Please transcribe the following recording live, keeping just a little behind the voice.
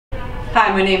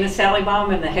Hi, my name is Sally Baum.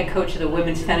 I'm the head coach of the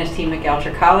women's tennis team at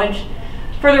Goucher College.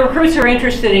 For the recruits who are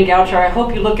interested in Goucher, I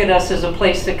hope you look at us as a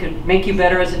place that could make you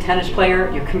better as a tennis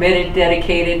player. You're committed,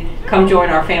 dedicated. Come join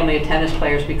our family of tennis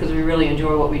players because we really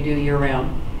enjoy what we do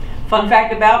year-round. Fun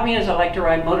fact about me is I like to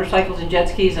ride motorcycles and jet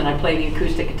skis, and I play the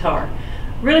acoustic guitar.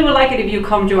 Really would like it if you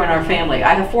come join our family.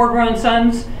 I have 4 grown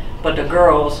sons, but the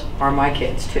girls are my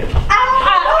kids too.